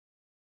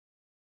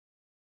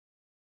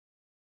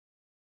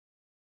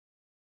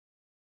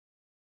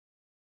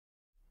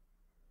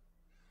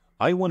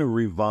I want to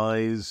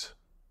revise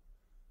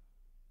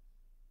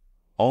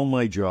all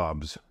my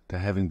jobs to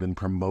having been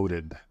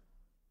promoted.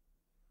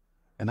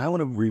 And I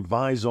want to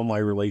revise all my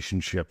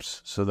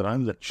relationships so that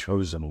I'm the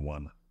chosen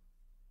one.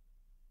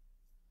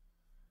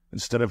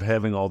 Instead of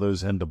having all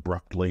those end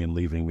abruptly and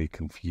leaving me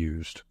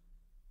confused.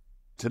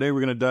 Today we're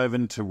going to dive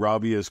into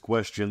Rabia's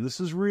question. This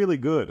is really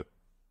good.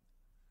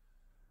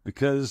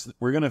 Because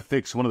we're going to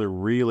fix one of the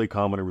really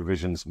common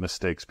revisions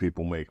mistakes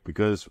people make.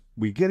 Because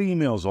we get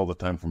emails all the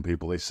time from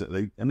people.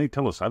 They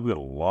tell us, I've got a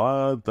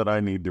lot that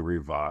I need to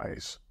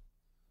revise.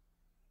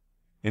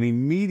 And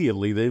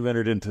immediately they've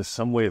entered into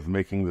some way of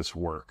making this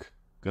work.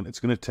 It's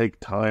going to take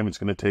time. It's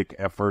going to take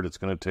effort. It's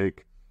going to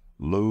take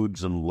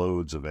loads and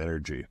loads of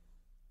energy.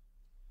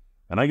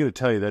 And I got to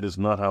tell you, that is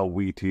not how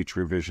we teach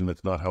revision.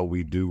 That's not how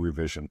we do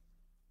revision.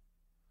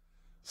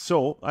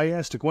 So I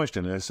asked a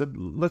question, and I said,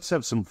 let's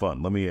have some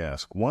fun. Let me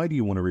ask, why do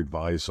you want to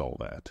revise all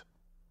that?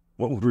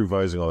 What would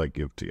revising all that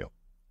give to you?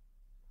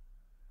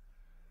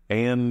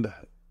 And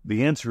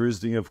the answer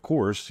is, of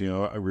course,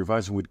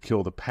 revising would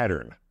kill the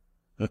pattern.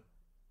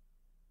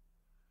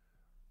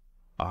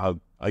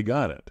 I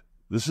got it.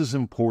 This is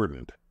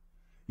important.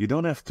 You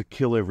don't have to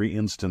kill every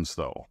instance,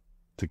 though,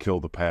 to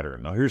kill the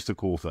pattern. Now, here's the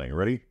cool thing.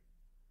 Ready?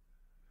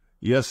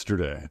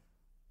 Yesterday,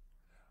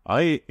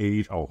 I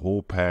ate a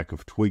whole pack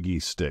of Twiggy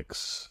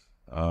sticks.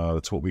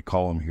 That's what we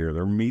call them here.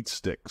 They're meat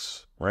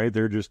sticks, right?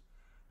 They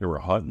were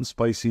hot and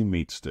spicy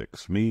meat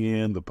sticks. Me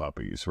and the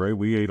puppies, right?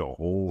 We ate a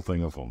whole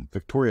thing of them.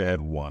 Victoria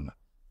had one.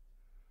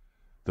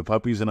 The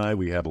puppies and I,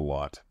 we had a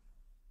lot.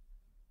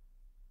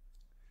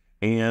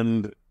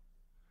 And,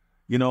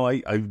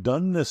 I've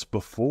done this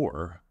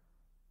before,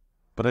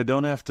 but I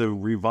don't have to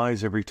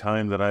revise every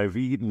time that I've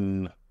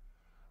eaten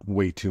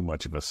way too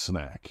much of a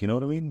snack. You know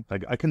what I mean?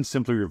 I can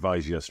simply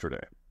revise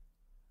yesterday.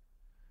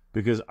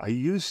 Because I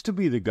used to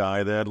be the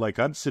guy that,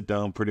 I'd sit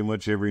down pretty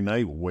much every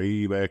night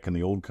way back in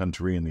the old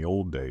country in the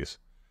old days.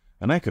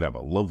 And I could have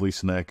a lovely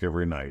snack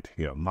every night.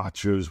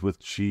 Nachos with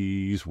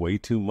cheese, way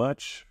too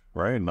much,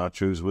 right?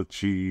 Nachos with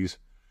cheese.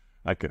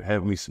 I could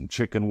have me some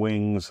chicken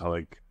wings.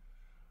 I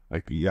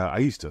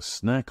used to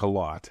snack a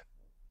lot.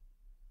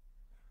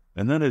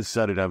 And then I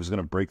decided I was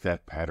going to break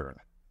that pattern.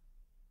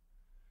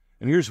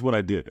 And here's what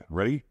I did.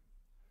 Ready?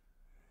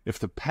 If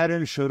the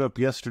pattern showed up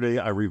yesterday,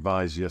 I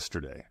revised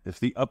yesterday. If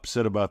the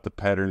upset about the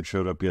pattern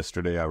showed up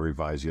yesterday, I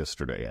revised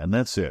yesterday. And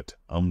that's it.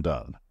 I'm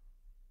done.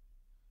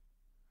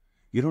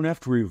 You don't have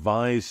to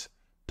revise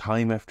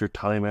time after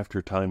time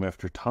after time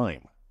after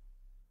time.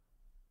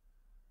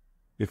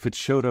 If it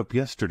showed up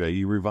yesterday,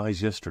 you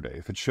revise yesterday.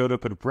 If it showed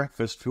up at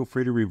breakfast, feel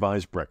free to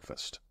revise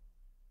breakfast.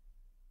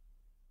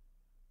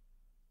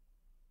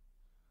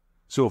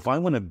 So if I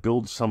want to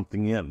build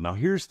something in, now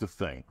here's the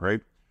thing, right?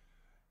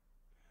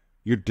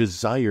 Your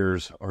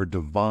desires are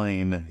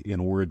divine in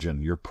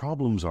origin. Your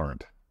problems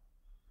aren't,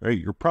 right?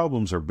 Your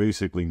problems are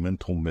basically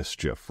mental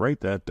mischief.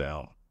 Write that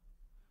down.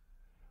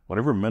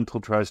 Whenever mental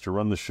tries to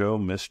run the show,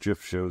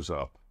 mischief shows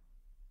up.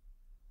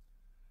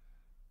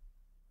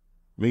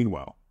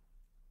 Meanwhile,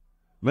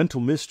 mental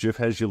mischief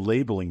has you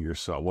labeling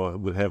yourself. Well,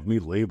 it would have me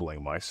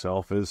labeling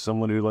myself as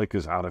someone who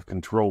is out of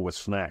control with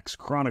snacks,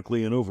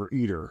 chronically an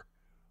overeater.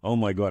 Oh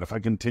my God, if I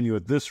continue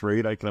at this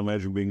rate, I can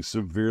imagine being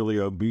severely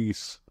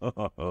obese.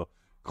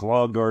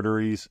 Clogged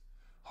arteries,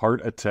 heart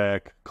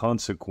attack,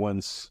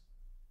 consequence.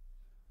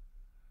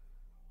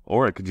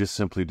 Or I could just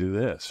simply do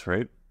this,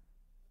 right?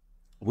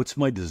 What's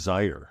my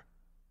desire?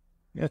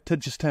 Yeah, to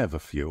just have a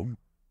few.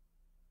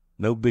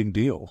 No big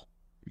deal.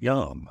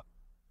 Yum.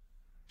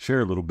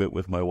 Share a little bit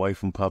with my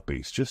wife and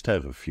puppies. Just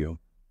have a few.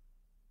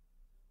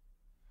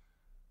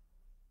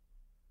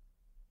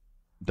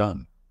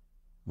 Done.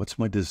 What's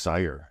my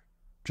desire?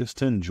 Just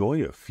to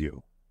enjoy a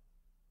few.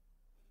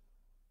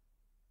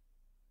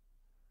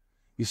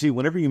 You see,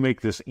 whenever you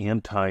make this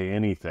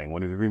anti-anything,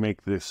 whenever you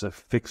make this a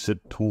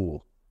fix-it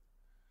tool,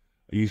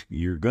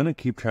 you're going to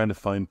keep trying to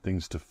find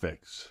things to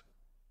fix.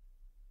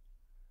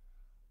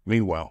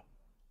 Meanwhile,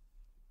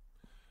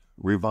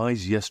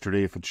 revise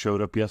yesterday if it showed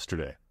up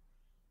yesterday.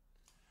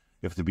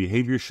 If the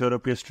behavior showed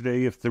up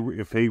yesterday, if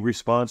a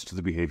response to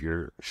the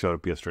behavior showed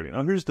up yesterday.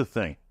 Now, here's the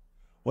thing.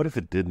 What if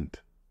it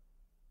didn't?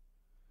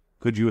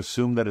 Could you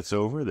assume that it's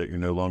over, that you're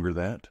no longer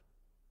that?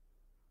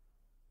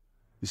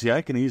 You see,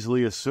 I can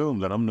easily assume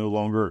that I'm no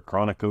longer a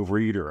chronic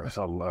overeater.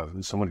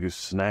 Someone who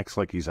snacks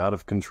like he's out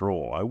of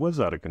control. I was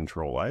out of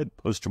control. I had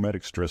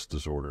post-traumatic stress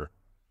disorder.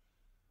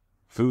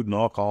 Food and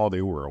alcohol,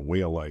 they were a way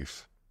of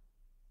life.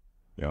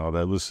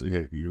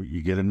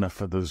 You get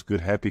enough of those good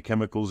happy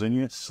chemicals in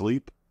you,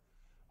 sleep.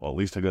 Well, at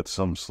least I got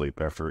some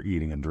sleep after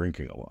eating and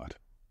drinking a lot.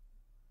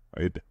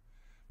 Right?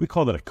 We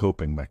call that a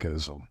coping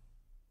mechanism.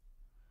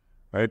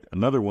 Right?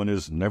 Another one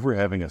is never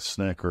having a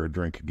snack or a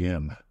drink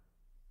again.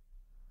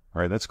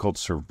 All right, that's called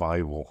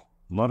survival.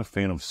 I'm not a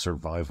fan of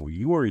survival.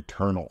 You are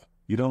eternal.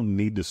 You don't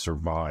need to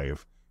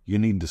survive. You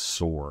need to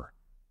soar.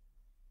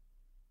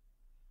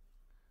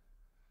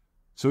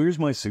 So here's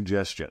my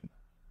suggestion.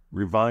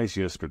 Revise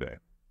yesterday.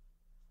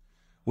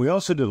 We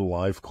also did a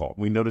live call.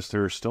 We noticed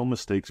there are still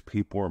mistakes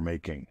people are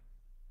making.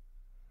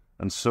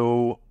 And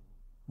so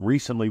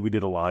recently we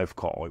did a live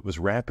call. It was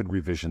Rapid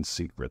Revision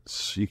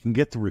Secrets. You can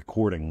get the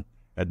recording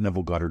at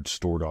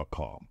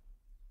NevilleGoddardStore.com.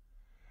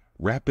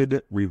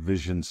 Rapid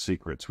Revision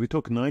Secrets. We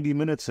took 90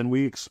 minutes and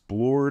we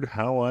explored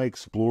how I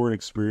explore and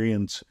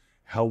experience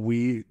how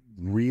we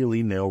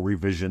really nail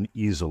revision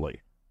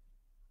easily.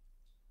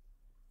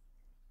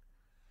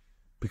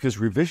 Because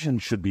revision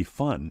should be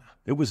fun.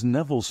 It was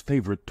Neville's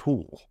favorite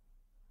tool.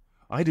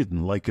 I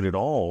didn't like it at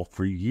all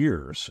for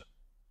years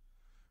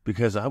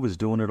because I was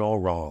doing it all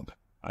wrong.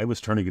 I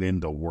was turning it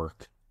into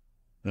work.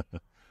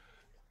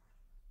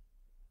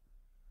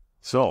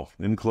 So,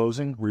 in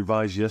closing,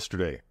 revise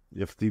yesterday.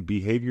 If the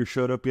behavior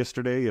showed up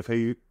yesterday, if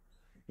a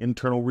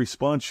internal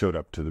response showed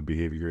up to the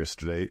behavior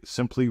yesterday,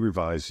 simply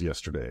revise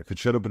yesterday. If it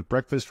showed up at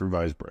breakfast,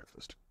 revise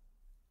breakfast.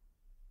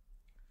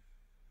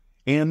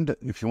 And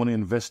if you want to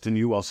invest in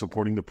you while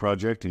supporting the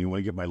project and you want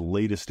to get my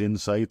latest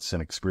insights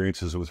and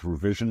experiences with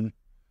revision,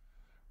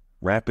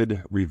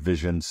 Rapid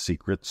Revision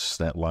Secrets,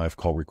 that live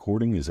call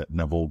recording is at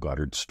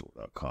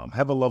NevilleGoddardStore.com.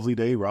 Have a lovely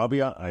day,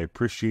 Rabia. I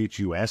appreciate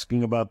you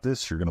asking about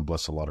this. You're going to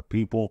bless a lot of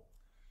people.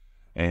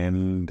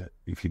 And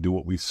if you do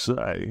what we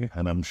say,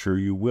 and I'm sure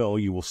you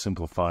will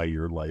simplify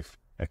your life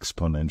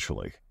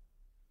exponentially.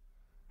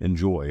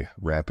 Enjoy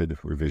Rapid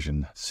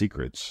Revision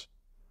Secrets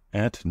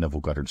at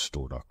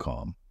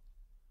NevilleGoddardStore.com.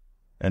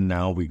 And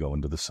now we go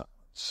into the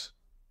silence.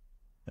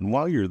 And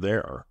while you're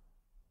there,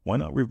 why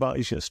not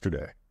revise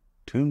yesterday?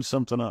 Tune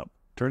something up.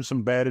 Turn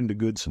some bad into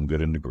good, some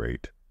good into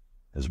great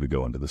as we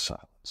go into the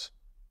silence.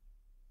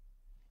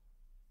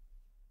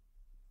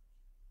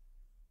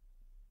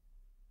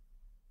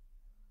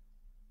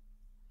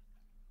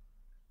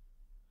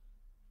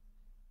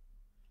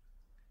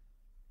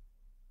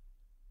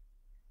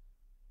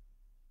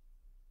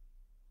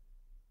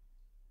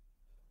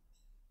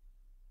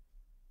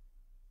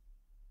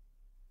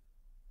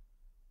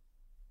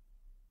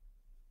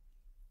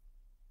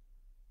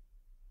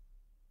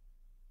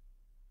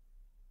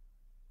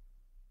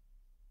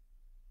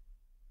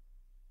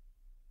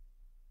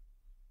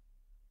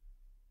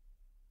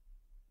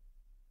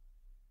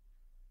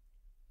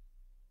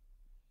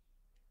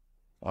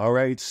 All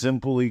right,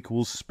 simple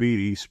equals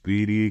speedy,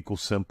 speedy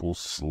equals simple,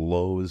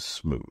 slow is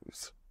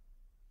smooth,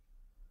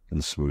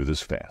 and smooth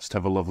is fast.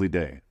 Have a lovely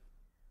day.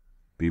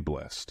 Be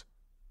blessed.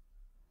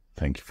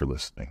 Thank you for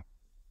listening.